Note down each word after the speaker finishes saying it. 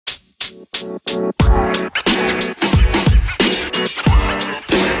Welcome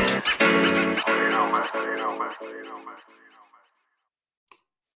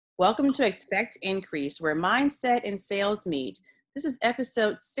to Expect Increase, where mindset and sales meet. This is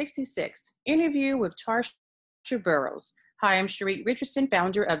episode 66, interview with Tarsha Burrows. Hi, I'm Sharique Richardson,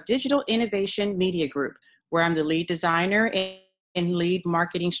 founder of Digital Innovation Media Group, where I'm the lead designer and lead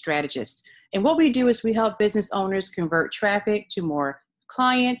marketing strategist. And what we do is we help business owners convert traffic to more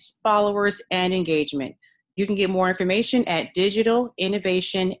clients, followers, and engagement. You can get more information at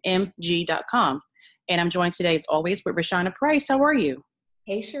digitalinnovationmg.com. And I'm joined today, as always, with Rashana Price. How are you?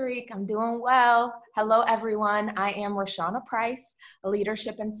 Hey, Sharique, I'm doing well. Hello, everyone. I am Rashana Price, a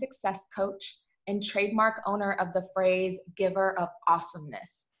leadership and success coach and trademark owner of the phrase giver of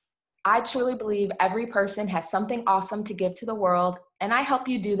awesomeness. I truly believe every person has something awesome to give to the world, and I help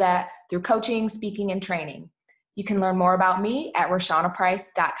you do that through coaching, speaking, and training. You can learn more about me at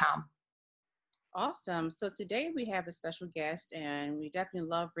RashanaPrice.com. Awesome. So today we have a special guest, and we definitely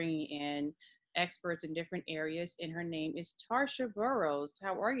love bringing in experts in different areas, and her name is Tarsha Burrows.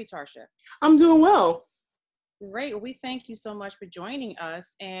 How are you, Tarsha? I'm doing well. Great. Well, we thank you so much for joining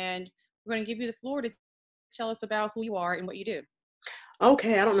us, and we're going to give you the floor to tell us about who you are and what you do.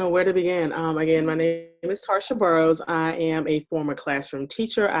 Okay, I don't know where to begin. Again, my name is Tarsha Burrows. I am a former classroom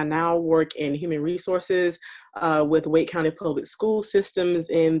teacher. I now work in human resources with Wake County Public School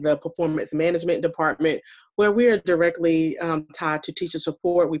Systems in the performance management department, where we are directly tied to teacher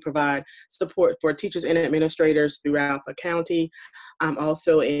support. We provide support for teachers and administrators throughout the county. I'm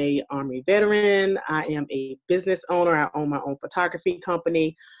also a Army veteran. I am a business owner. I own my own photography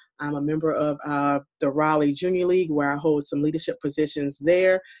company. I'm a member of the Raleigh Junior League, where I hold some leadership positions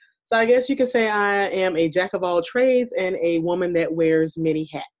there. So I guess you could say I am a jack of all trades and a woman that wears many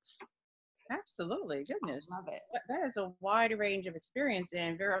hats. Absolutely. Goodness. Love it. That is a wide range of experience,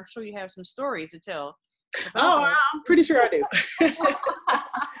 and I'm sure you have some stories to tell. I'm pretty sure I do.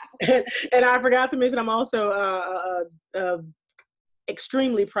 and I forgot to mention, I'm also a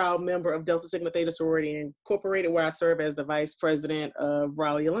extremely proud member of Delta Sigma Theta Sorority Incorporated, where I serve as the vice president of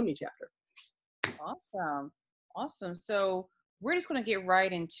Raleigh Alumni Chapter. Awesome. So we're just going to get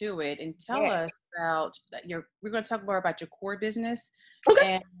right into it and tell us about we're going to talk more about your core business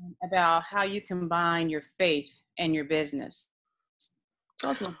and about how you combine your faith and your business.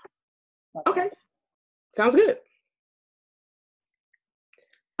 Awesome. Okay. Sounds good.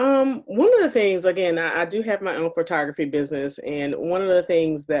 One of the things, again, I do have my own photography business, and one of the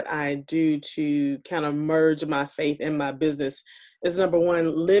things that I do to kind of merge my faith and my business is, number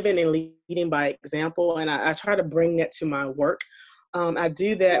one, living and leading by example, and I try to bring that to my work. I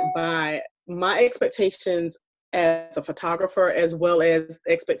do that by my expectations as a photographer, as well as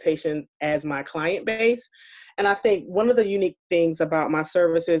expectations as my client base. And I think one of the unique things about my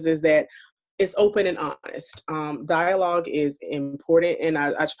services is that it's open and honest. Dialogue is important, and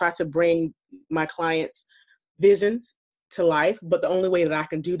I try to bring my clients' visions to life, but the only way that I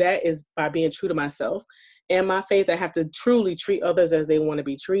can do that is by being true to myself and my faith. I have to truly treat others as they want to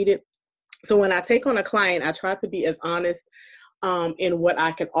be treated. So when I take on a client, I try to be as honest in what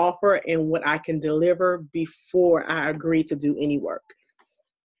I can offer and what I can deliver before I agree to do any work.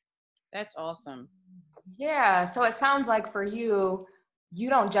 That's awesome. Yeah, so it sounds like for you, you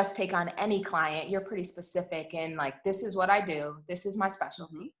don't just take on any client. You're pretty specific in like, this is what I do. This is my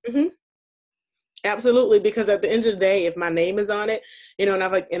specialty. Mm-hmm. Absolutely, because at the end of the day, if my name is on it,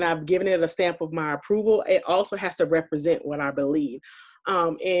 and I've given it a stamp of my approval, it also has to represent what I believe.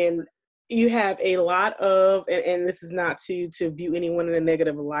 And you have a lot of, and this is not to view anyone in a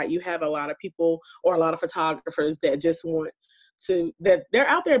negative light, you have a lot of people or a lot of photographers that just want that they're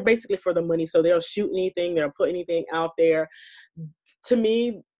out there basically for the money. So they'll shoot anything, they'll put anything out there. To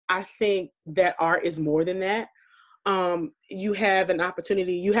me, I think that art is more than that. You have an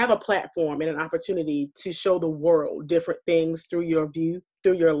opportunity, you have a platform and an opportunity to show the world different things through your view,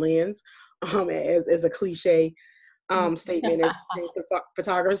 through your lens, as a cliche statement as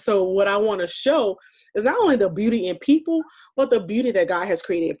photographers. So what I want to show is not only the beauty in people, but the beauty that God has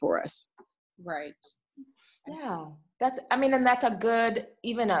created for us. Right. Yeah. And that's a good,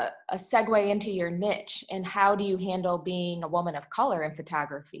 even a segue into your niche. And how do you handle being a woman of color in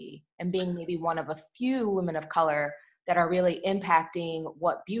photography and being maybe one of a few women of color that are really impacting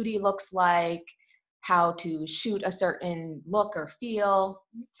what beauty looks like, how to shoot a certain look or feel?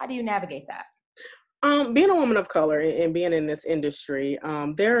 How do you navigate that? Being a woman of color and being in this industry,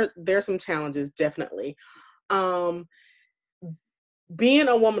 there are some challenges, definitely. Being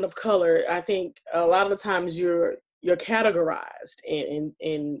a woman of color, I think a lot of the times you're categorized, and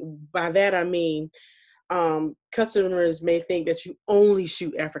by that I mean customers may think that you only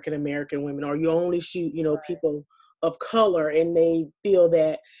shoot African American women, or you only shoot, people of color, and they feel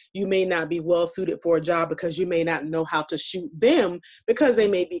that you may not be well suited for a job because you may not know how to shoot them because they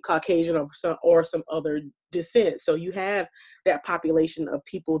may be Caucasian or some other descent. So you have that population of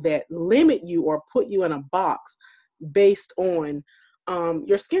people that limit you or put you in a box based on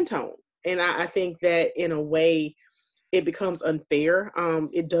your skin tone. And I think that in a way it becomes unfair.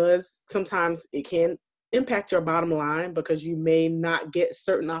 Sometimes it can impact your bottom line because you may not get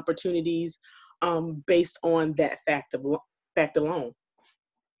certain opportunities based on that fact alone.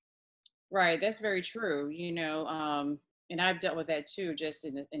 Right, that's very true. And I've dealt with that too. Just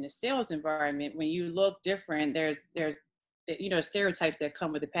in the sales environment, when you look different, there's stereotypes that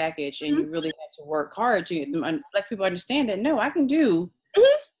come with the package, and you really have to work hard to let people understand that no, I can do the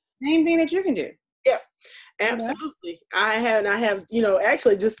same thing that you can do. Yeah. Absolutely. I have,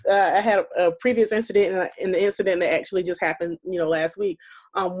 actually just, I had a previous incident and the incident that actually just happened, last week.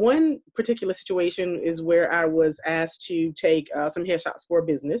 One particular situation is where I was asked to take some headshots for a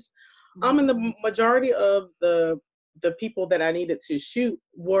business. And the majority of the people that I needed to shoot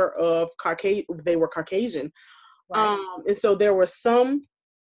were Caucasian. Right. And so there were some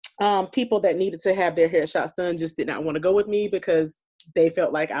people that needed to have their headshots done just did not want to go with me because they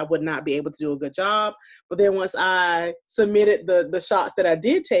felt like I would not be able to do a good job. But then once I submitted the shots that I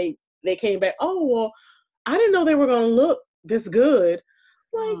did take, they came back, oh, well, I didn't know they were going to look this good.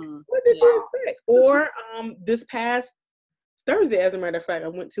 Like, what did you expect? Or this past Thursday, as a matter of fact, I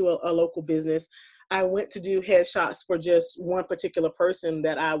went to a local business. I went to do headshots for just one particular person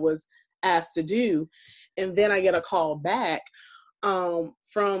that I was asked to do. And then I get a call back from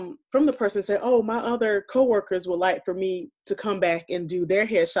the person saying, oh, my other coworkers would like for me to come back and do their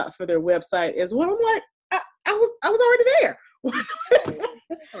headshots for their website as well. I'm like, I was already there.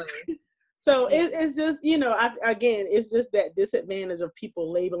 So it's just, it's just that disadvantage of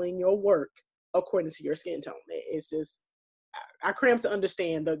people labeling your work according to your skin tone. It's just, I cramp to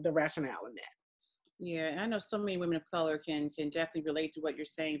understand the rationale in that. Yeah, and I know so many women of color can definitely relate to what you're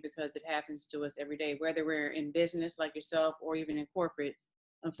saying because it happens to us every day, whether we're in business like yourself or even in corporate.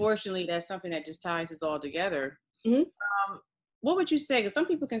 Unfortunately, that's something that just ties us all together. What would you say? Because some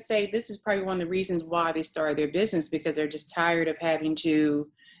people can say this is probably one of the reasons why they started their business because they're just tired of having to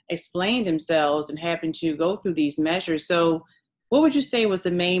explain themselves and having to go through these measures. So what would you say was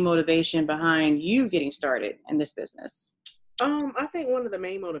the main motivation behind you getting started in this business? I think one of the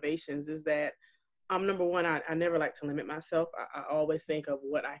main motivations is that number one, I never like to limit myself. I always think of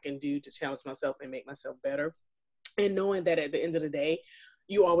what I can do to challenge myself and make myself better. And knowing that at the end of the day,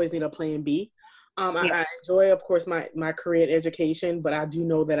 you always need a plan B. I enjoy, of course, my career in education, but I do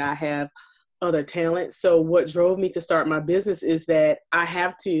know that I have other talents. So what drove me to start my business is that I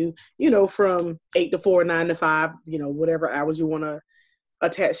have to, from 8 to 4, 9 to 5, whatever hours you want to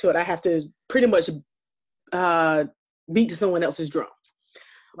attach to it, I have to pretty much beat to someone else's drum.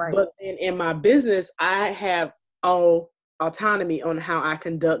 Right. But in my business, I have all autonomy on how I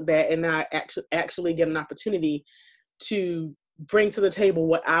conduct that, and I actually get an opportunity to bring to the table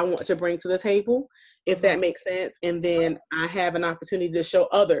what I want to bring to the table, if that makes sense. And then I have an opportunity to show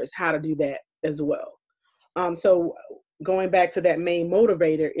others how to do that as well. So going back to that main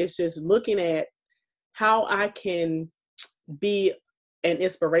motivator, it's just looking at how I can be an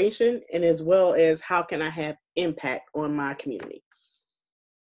inspiration, and as well as how can I have impact on my community.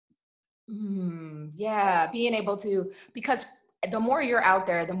 Yeah, being able to, because the more you're out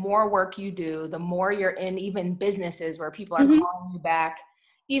there, the more work you do, the more you're in even businesses where people are calling you back,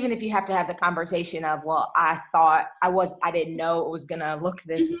 even if you have to have the conversation of, well, I didn't know it was going to look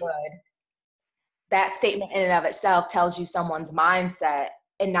this good. That statement in and of itself tells you someone's mindset,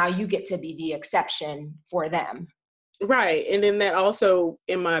 and now you get to be the exception for them. Right. And then that also,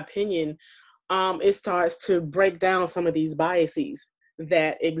 in my opinion, it starts to break down some of these biases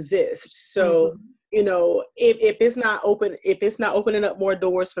that exist. So, if it's not opening up more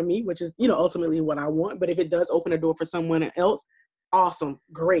doors for me, which is, ultimately what I want, but if it does open a door for someone else, awesome,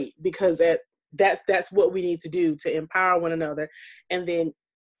 great, because that's what we need to do to empower one another, and then,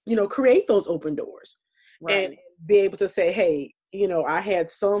 create those open doors, right, and be able to say, hey, I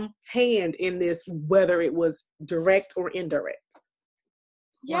had some hand in this, whether it was direct or indirect.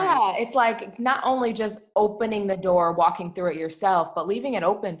 Yeah, right. It's like not only just opening the door, walking through it yourself, but leaving it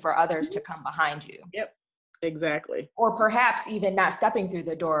open for others to come behind you. Yep, exactly. Or perhaps even not stepping through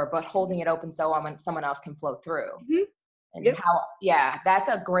the door, but holding it open so someone else can flow through. And that's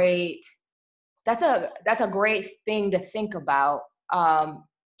a great thing to think about.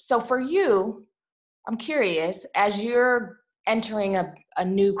 So for you, I'm curious, as you're entering a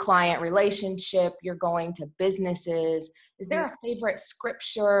new client relationship, you're going to businesses. Is there a favorite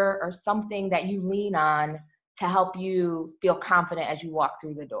scripture or something that you lean on to help you feel confident as you walk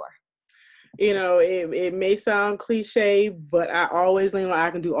through the door? You know, it may sound cliche, but I always lean on I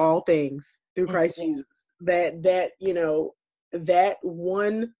can do all things through Christ Jesus. That, you know, that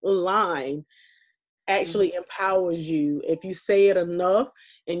one line actually empowers you if you say it enough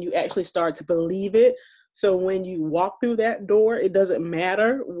and you actually start to believe it. So when you walk through that door, it doesn't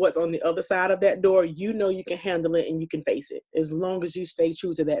matter what's on the other side of that door. You know you can handle it and you can face it as long as you stay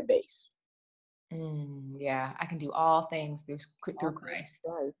true to that base. Yeah, I can do all things through Christ.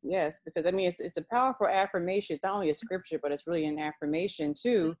 Yes, because I mean, it's a powerful affirmation. It's not only a scripture, but it's really an affirmation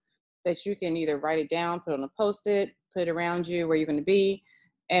too, that you can either write it down, put on a Post-it, put it around you where you're going to be.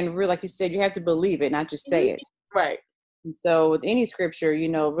 And really, like you said, you have to believe it, not just say it. Right. And so with any scripture, you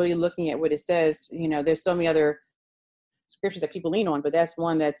know, really looking at what it says, you know, there's so many other scriptures that people lean on, but that's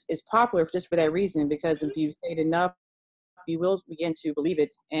one that is popular just for that reason, because if you say it enough, you will begin to believe it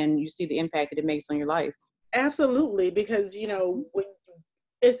and you see the impact that it makes on your life. Absolutely. Because, you know, when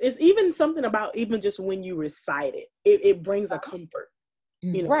it's even something about even just when you recite it brings a comfort,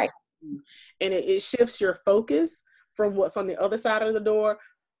 you know, right. And it shifts your focus from what's on the other side of the door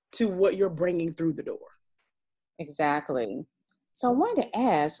to what you're bringing through the door. Exactly. So I wanted to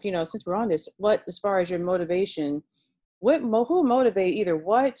ask, you know, since we're on this, what, as far as your motivation, who motivated, either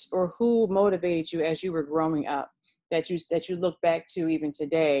what or who motivated you as you were growing up, that you look back to even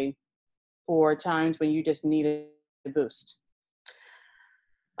today for times when you just needed a boost?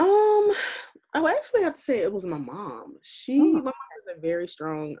 I would actually have to say it was my mom. My mom is a very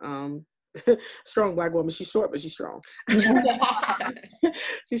strong, strong Black woman. She's short, but she's strong.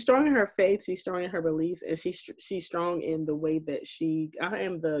 She's strong in her faith. She's strong in her beliefs, and she's strong in the way that I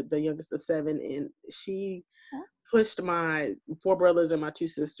am the youngest of 7, and she pushed my 4 brothers and my 2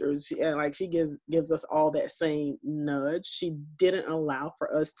 sisters. She gives us all that same nudge. She didn't allow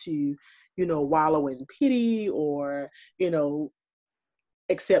for us to, you know, wallow in pity or, you know,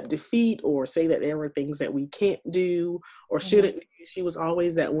 accept defeat or say that there were things that we can't do or shouldn't do. She was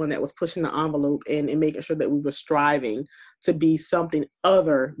always that one that was pushing the envelope and making sure that we were striving to be something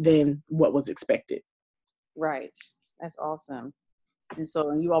other than what was expected. Right. That's awesome. And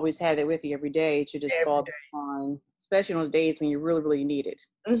so you always had it with you every day to just fall on, especially on those days when you really, really need it.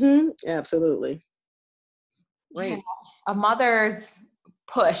 Absolutely. Right. Yeah. A mother's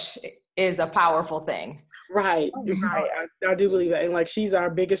push is a powerful thing. Right. Right. I do believe that. And like, she's our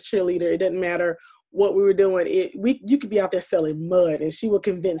biggest cheerleader. It doesn't matter what we were doing. You could be out there selling mud and she will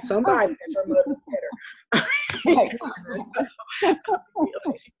convince somebody that your mud is better.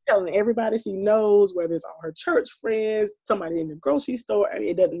 She's telling everybody she knows, whether it's all her church friends, somebody in the grocery store. I mean,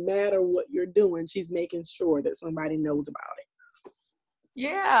 it doesn't matter what you're doing. She's making sure that somebody knows about it.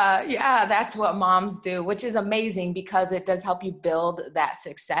 Yeah, that's what moms do, which is amazing because it does help you build that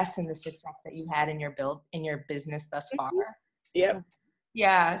success and the success that you had in your business thus far. Yep.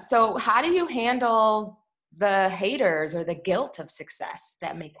 Yeah. So how do you handle the haters or the guilt of success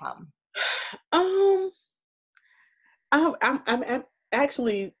that may come? I'm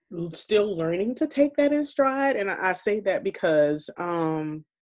actually still learning to take that in stride, and I say that because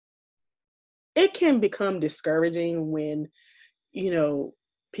it can become discouraging when, you know,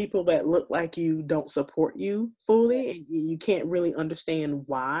 people that look like you don't support you fully and you can't really understand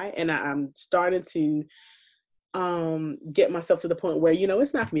why. And I'm starting to get myself to the point where, you know,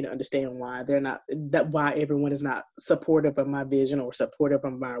 it's not for me to understand why why everyone is not supportive of my vision or supportive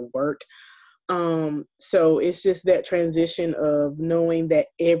of my work. So it's just that transition of knowing that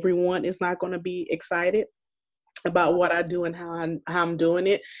everyone is not going to be excited about what I do and how I'm doing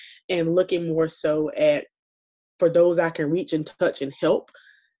it, and looking more so at, for those I can reach and touch and help,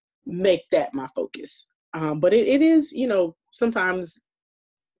 make that my focus. But it is, you know, sometimes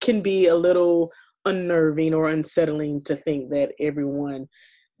can be a little unnerving or unsettling to think that everyone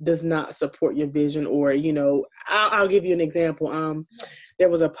does not support your vision. Or, you know, I'll give you an example. There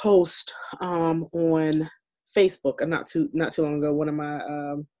was a post on Facebook not too long ago. One of my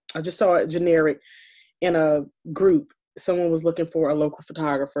I just saw it generic in a group. Someone was looking for a local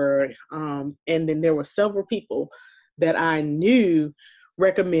photographer, and then there were several people that I knew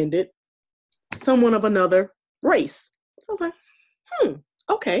recommended someone of another race. So I was like,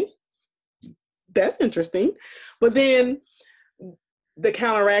 okay, that's interesting. But then the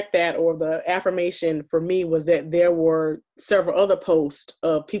counteract that, or the affirmation for me, was that there were several other posts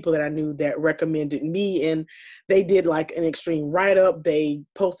of people that I knew that recommended me, and they did like an extreme write-up. They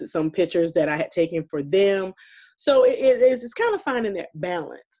posted some pictures that I had taken for them. So it's kind of finding that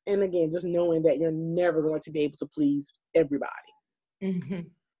balance. And again, just knowing that you're never going to be able to please everybody. Mm-hmm.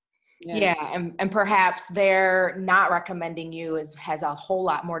 Yes. Yeah, and perhaps they're not recommending you has a whole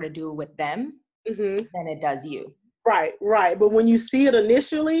lot more to do with them Mm-hmm. than it does you. Right, right. But when you see it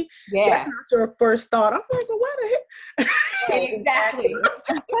initially, Yeah, that's not your first thought. I'm like, well, why the heck? exactly.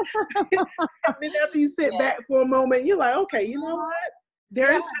 And then after you sit back for a moment, you're like, okay, you know what?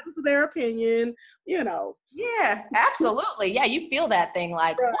 They're entitled to their opinion, you know. Yeah, absolutely. Yeah, you feel that thing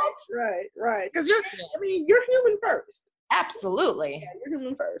like, Right, what? right. Because you're human first. Absolutely. Yeah, you're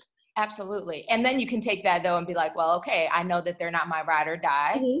human first. Absolutely. And then you can take that though and be like, well, okay, I know that they're not my ride or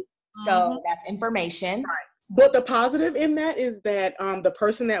die. Mm-hmm. So that's information. Right. But the positive in that is that the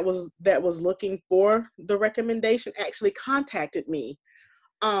person that was looking for the recommendation actually contacted me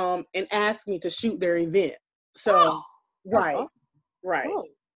and asked me to shoot their event. So right. Awesome. Right. Cool.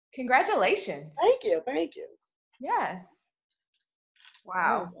 Congratulations. Thank you. Yes. That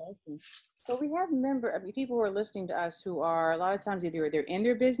Wow. is awesome. So we have people who are listening to us who are a lot of times either they're in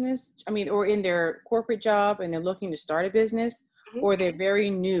their business, or in their corporate job and they're looking to start a business, Mm-hmm. or they're very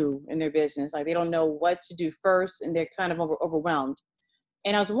new in their business. Like they don't know what to do first and they're kind of overwhelmed.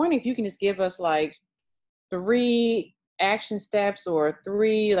 And I was wondering if you can just give us like 3 action steps or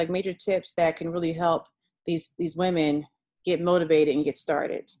 3 like major tips that can really help these women get motivated and get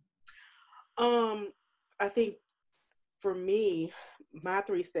started. I think for me, my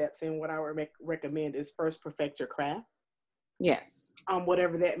 3 steps and what I would recommend is first perfect your craft. Yes.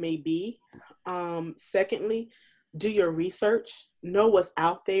 Whatever that may be. Secondly, do your research, know what's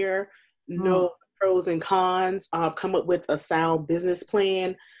out there, know the pros and cons, come up with a sound business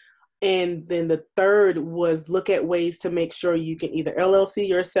plan. And then the third was look at ways to make sure you can either LLC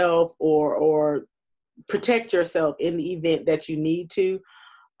yourself or protect yourself in the event that you need to.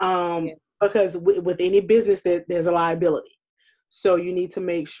 Because with any business, there's a liability. So you need to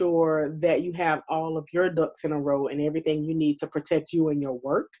make sure that you have all of your ducks in a row and everything you need to protect you and your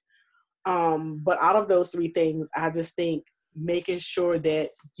work. But out of those 3 things, I just think making sure that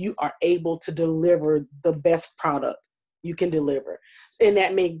you are able to deliver the best product you can deliver. And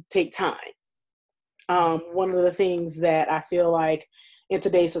that may take time. One of the things that I feel like in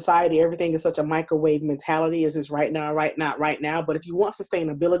today's society, everything is such a microwave mentality, is just right now, right now. But if you want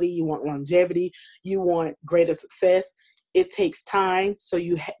sustainability, you want longevity, you want greater success, it takes time. So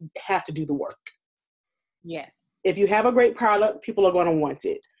you have to do the work. Yes. If you have a great product, people are going to want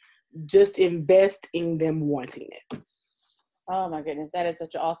it. Just invest in them wanting it. Oh my goodness, that is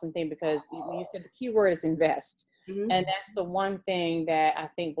such an awesome thing, because you said the key word is invest. Mm-hmm. And that's the one thing that I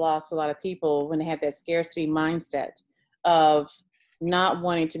think blocks a lot of people when they have that scarcity mindset of not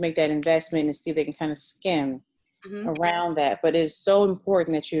wanting to make that investment and see if they can kind of skim around that. But it's so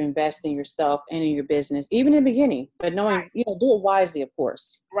important that you invest in yourself and in your business, even in the beginning, but knowing, do it wisely, of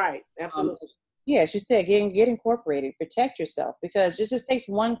course. Right. Absolutely. Yes, you said get incorporated, protect yourself, because it just takes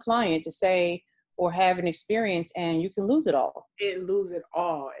one client to say or have an experience and you can lose it all. Lose it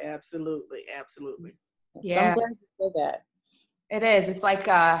all. Absolutely. Yeah. So I'm glad you said that. It is. It's like,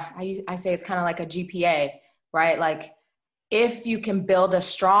 I say it's kind of like a GPA, right? Like if you can build a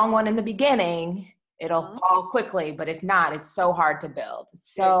strong one in the beginning, it'll fall quickly. But if not, it's so hard to build.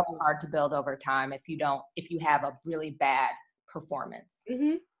 It's so hard to build over time if you have a really bad performance.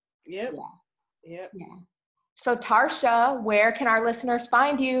 Mm-hmm. Yep. Yeah. So Tarsha, where can our listeners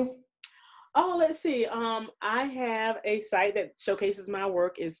find you? Oh, let's see. I have a site that showcases my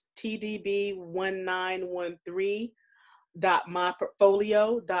work. Is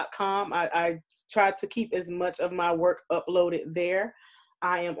tdb1913.myportfolio.com. I try to keep as much of my work uploaded there.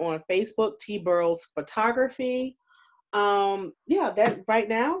 I am on Facebook, T Burrows Photography. That right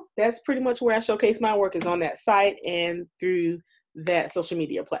now, that's pretty much where I showcase my work, is on that site and through that social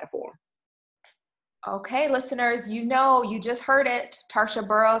media platform. Okay, listeners, you just heard it. Tarsha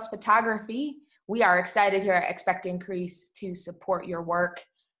Burrows Photography. We are excited here at Expect Increase to support your work.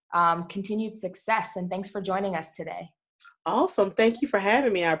 Continued success, and thanks for joining us today. Awesome. Thank you for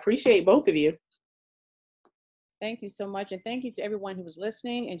having me. I appreciate both of you. Thank you so much. And thank you to everyone who was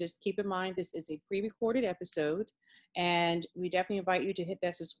listening. And just keep in mind, this is a pre-recorded episode. And we definitely invite you to hit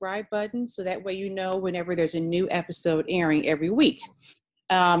that subscribe button so that way you know whenever there's a new episode airing every week.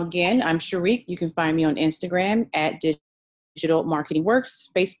 Again, I'm Sharique. You can find me on Instagram at Digital Marketing Works.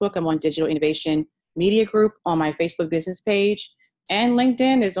 Facebook, I'm on Digital Innovation Media Group on my Facebook business page. And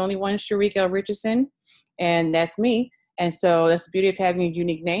LinkedIn, there's only one Sharique L. Richardson, and that's me. And so that's the beauty of having a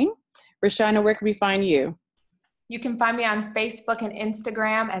unique name. Rashana, where can we find you? You can find me on Facebook and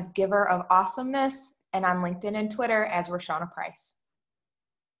Instagram as Giver of Awesomeness, and on LinkedIn and Twitter as Roshana Price.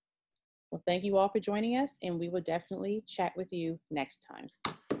 Well, thank you all for joining us, and we will definitely chat with you next time.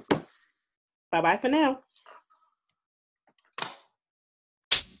 Bye-bye for now.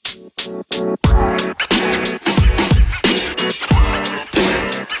 man.